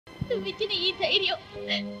నువ్విచ్చిన ఈ ధైర్యం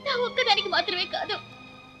నా ఒక్కదానికి మాత్రమే కాదు,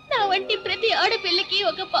 నా వంటి ప్రతి ఆడపిల్లకి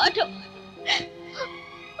ఒక పాఠం.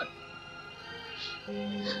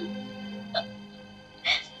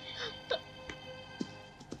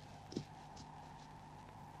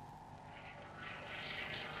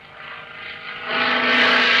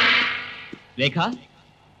 రేఖ,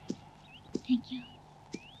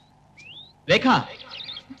 రేఖ,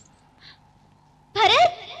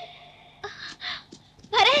 భరత్,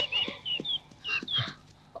 భరత్.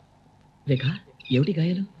 రేఖ, ఏమిటి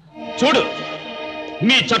గాయాలు? చూడు,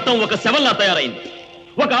 మీ చట్టం ఒక శవంలా తయారైంది.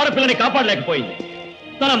 ఒక ఆడపిల్లని కాపాడలేకపోయింది.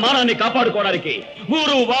 తన మానాన్ని కాపాడుకోవడానికి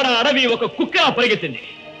ఊరు వాడ అడవి ఒక కుక్కలా పరిగెత్తింది.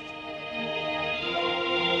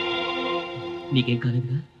 నీకేం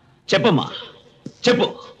కాలేదుగా? చెప్పమ్మా, చెప్పు.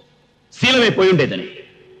 శీలమైపోయి ఉండేదని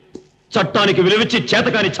చట్టానికి విలువిచ్చి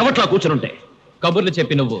చేతకాని చవట్లా కూర్చునుంటే కబుర్లు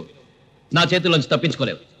చెప్పి నువ్వు నా చేతుల్లోంచి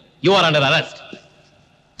తప్పించుకోలేవు. You are under arrest.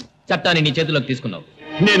 చట్టాన్ని నీ చేతిలోకి తీసుకున్నావు.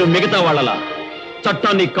 నేను మిగతా వాళ్ళలా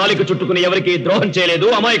చట్టాన్ని కాలికి చుట్టుకుని ఎవరికి ద్రోహం చేయలేదు,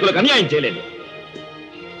 అమాయకులకు అన్యాయం చేయలేదు.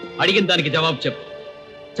 అడిగిన దానికి జవాబు చెప్పు.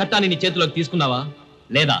 చట్టాన్ని నీ చేతిలోకి తీసుకున్నావా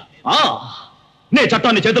లేదా? నే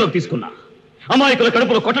చట్టాన్ని చేతిలోకి తీసుకున్నా. అమాయకుల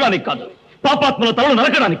కడుపులో కొట్టడానికి కాదు, పాపాత్మల తలను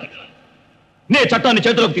నరకడానికి. నే చట్టాన్ని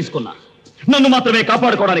చేతిలోకి తీసుకున్నా. నన్ను మాత్రమే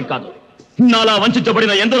కాపాడుకోవడానికి కాదు, నాలా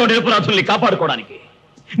వంచబడిన ఎందరో నిరపరాధుల్ని కాపాడుకోవడానికి.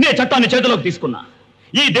 నే చట్టాన్ని చేతిలోకి తీసుకున్నా.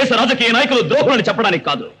 ఈ దేశ రాజకీయ నాయకులు ద్రోహులని చెప్పడానికి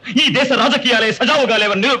కాదు, ఈ దేశ రాజకీయాలే సజావుగా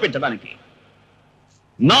లేవని నిరూపించడానికి.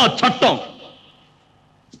 నా చట్టం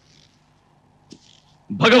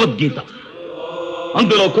భగవద్గీత.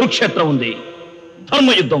 అందులో కురుక్షేత్రం ఉంది,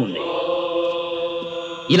 ధర్మయుద్ధం ఉంది.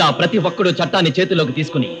 ఇలా ప్రతి ఒక్కడూ చట్టాన్ని చేతిలోకి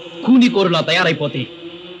తీసుకుని కూనికోరులా తయారైపోతే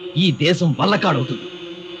ఈ దేశం వల్లకాడవుతుంది.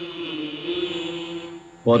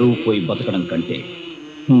 పరువు పోయి బతకడం కంటే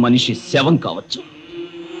మనిషి శవం కావచ్చు.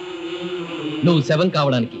 నువ్వు శవం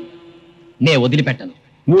కావడానికి నే వదిలిపెట్టను.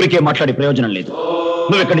 ఊరికే మాట్లాడే ప్రయోజనం లేదు.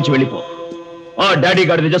 నువ్వు ఎక్కడి నుంచి వెళ్ళిపో. ఆ డాడీ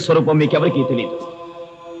గారి నిజస్వరూపం మీకెవరికీ తెలియదు.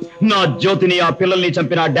 నా జ్యోతిని, ఆ పిల్లల్ని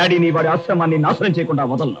చంపిన డాడీని, వాడి ఆశ్రమాన్ని నాశనం చేయకుండా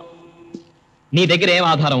వదలను. నీ దగ్గర ఏం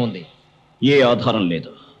ఆధారం ఉంది? ఏ ఆధారం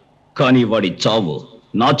లేదు, కానీ వాడి చావు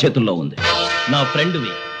నా చేతుల్లో ఉంది. నా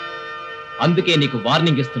ఫ్రెండ్వి, అందుకే నీకు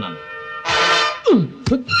వార్నింగ్ ఇస్తున్నాను.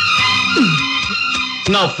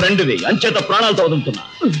 నా ఫ్రెండ్వి అంచేత ప్రాణాలతో వదులుతున్నా.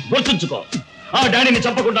 గుర్తుంచుకో, ఆ డాడీని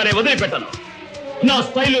చంపకుండానే వదిలిపెట్టను. నా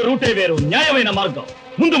స్టైల్ రూటే వేరు, న్యాయమైన మార్గం.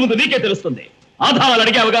 ముందు ముందు నీకే తెలుస్తుంది. ఆధారాలు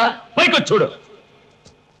అడిగావుగా, పైకొచ్చి చూడు.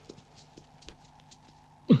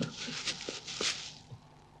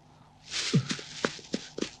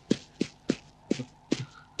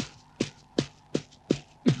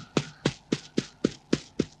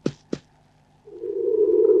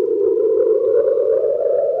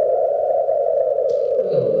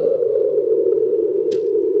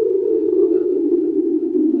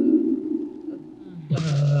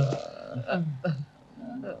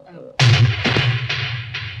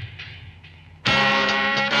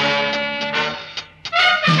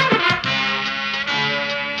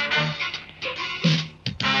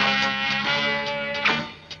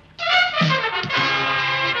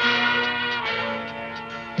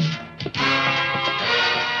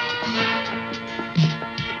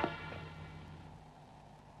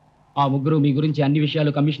 ఆ ముగ్గురు మీ గురించి అన్ని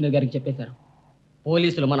విషయాలు కమిషనర్ గారికి చెప్పేశారు.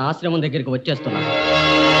 పోలీసులు మన ఆశ్రమం దగ్గరికి వచ్చేస్తున్నారు.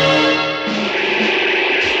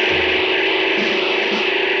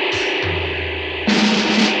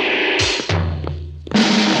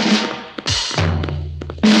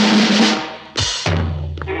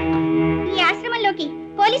 ఈ ఆశ్రమంలోకి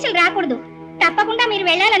పోలీసులు రాకూడదు. తప్పకుండా మీరు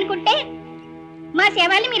వెళ్ళాలనుకుంటే మా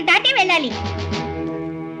సేవల్ని మీరు దాటే వెళ్ళాలి.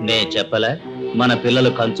 నే చెప్పలే మన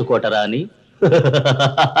పిల్లలు కంచుకోటరా అని.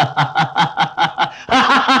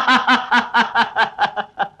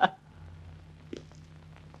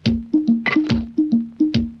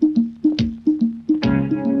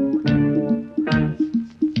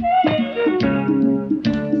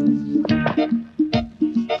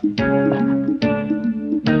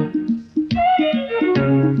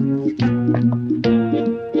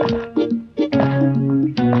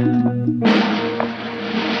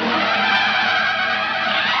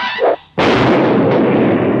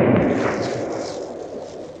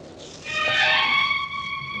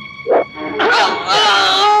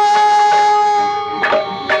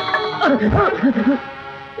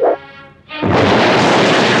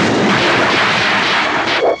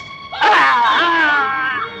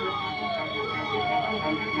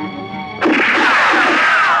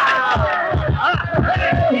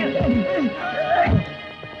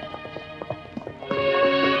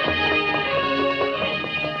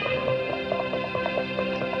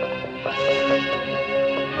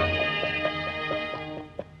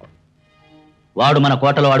 వాడు మన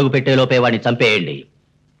కోటలో అడుగు పెట్టే లోపే వాడిని చంపేయండి.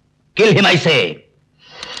 Kill him I say.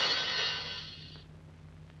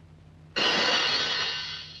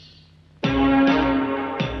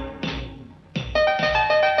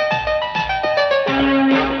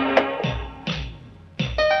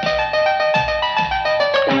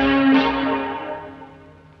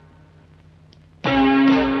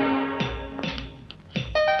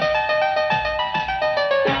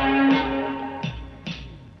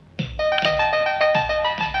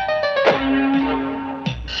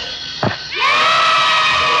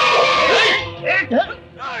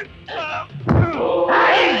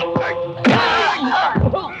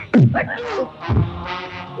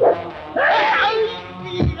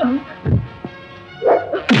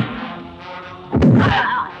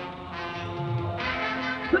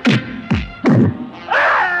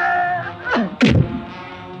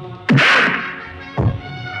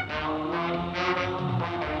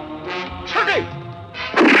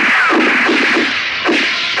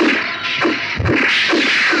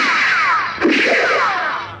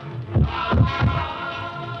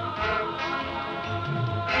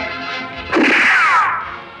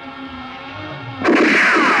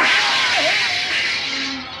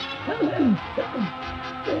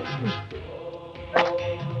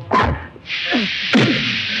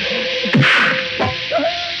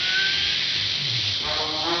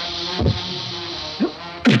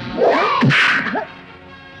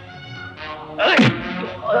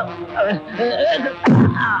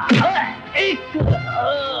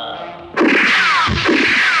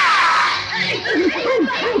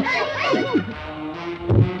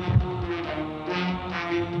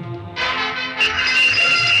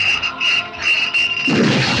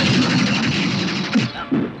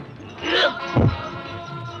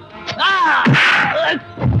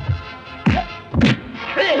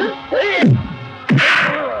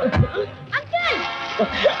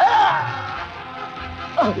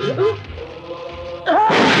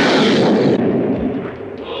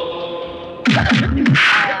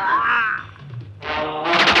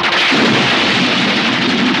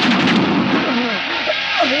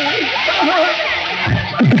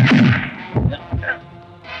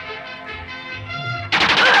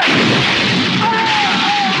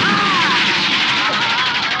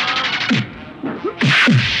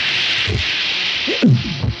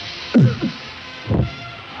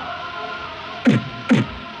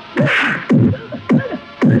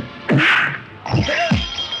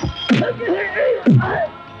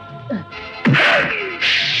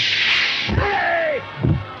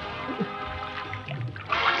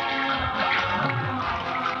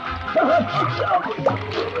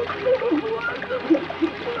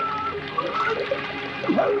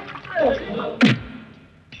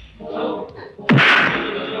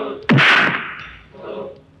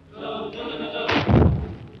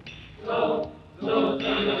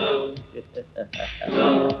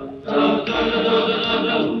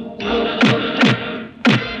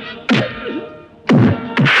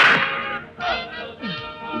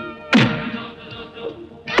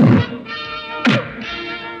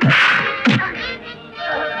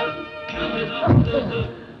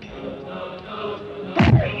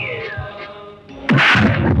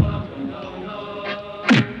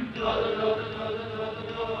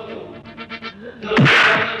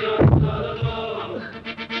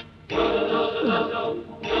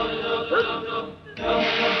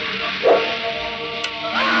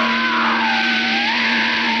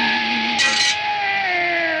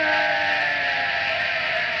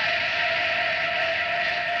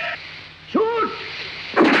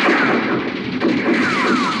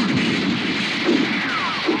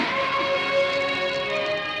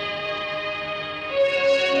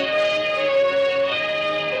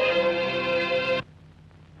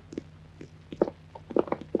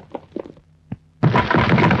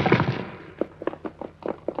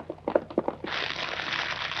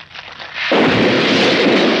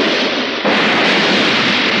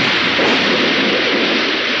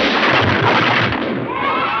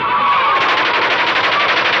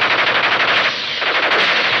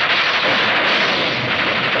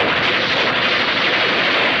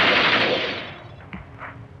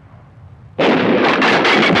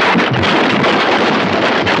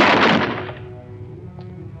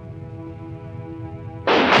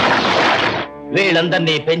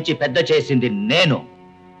 వీళ్ళందరినీ పెంచి పెద్ద చేసింది నేను.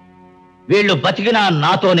 వీళ్ళు బతికినా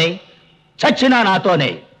నాతోనే, చచ్చినా నాతోనే.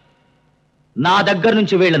 నా దగ్గర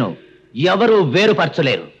నుంచి వీళ్ళను ఎవరూ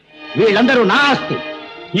వేరుపరచలేరు. వీళ్ళందరూ నా ఆస్తి.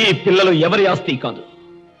 ఈ పిల్లలు ఎవరి ఆస్తి కాదు,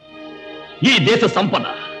 ఈ దేశ సంపద,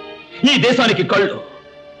 ఈ దేశానికి కళ్ళు.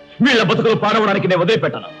 వీళ్ళ బతుకులు పాడవడానికి నేను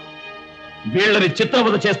వదిలిపెట్టను. వీళ్ళని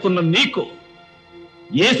చిత్రవద చేస్తున్న నీకు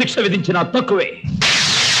ఏ శిక్ష విధించినా తక్కువే.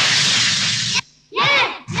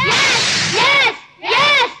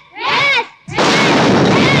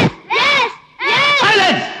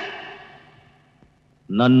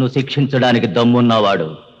 నన్ను శిక్షించడానికి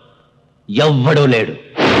దమ్మున్నవాడు ఎవ్వడూ లేడు.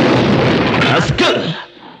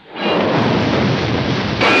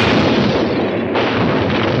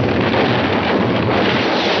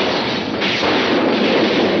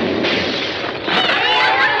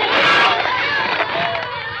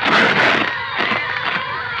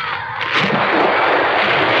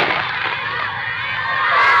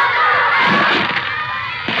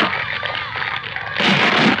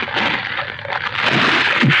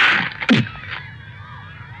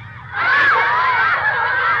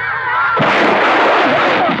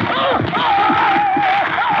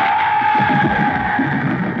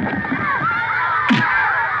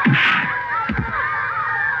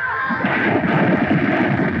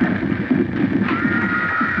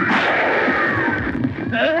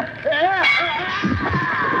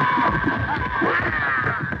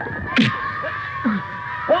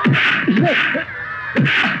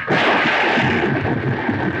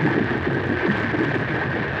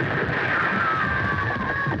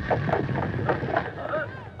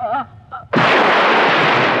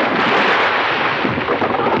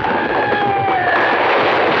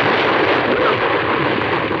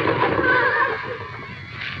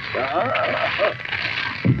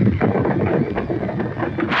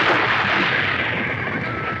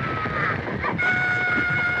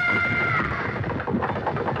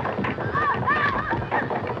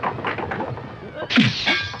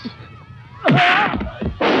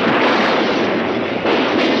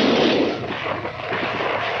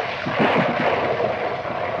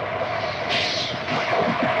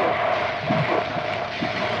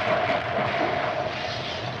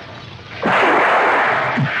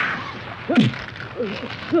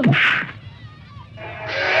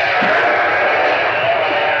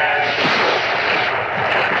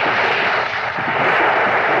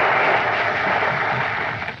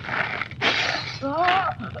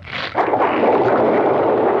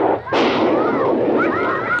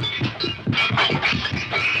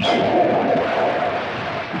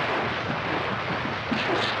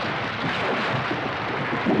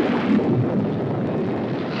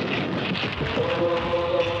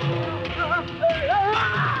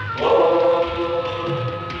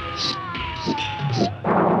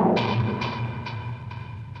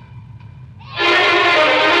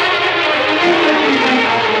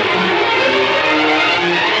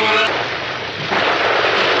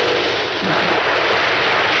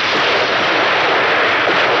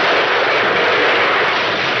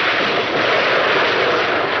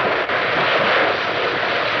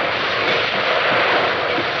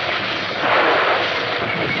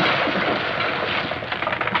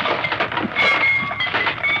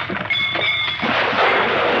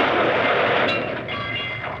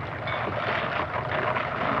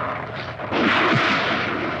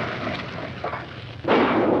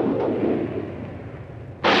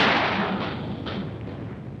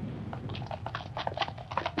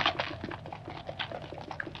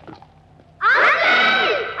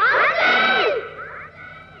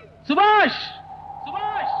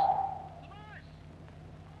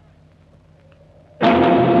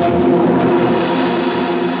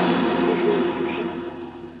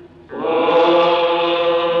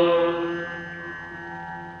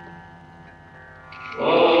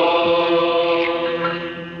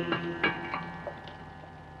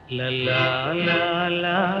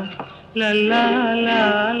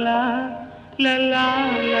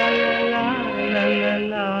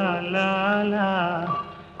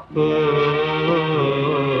 Oh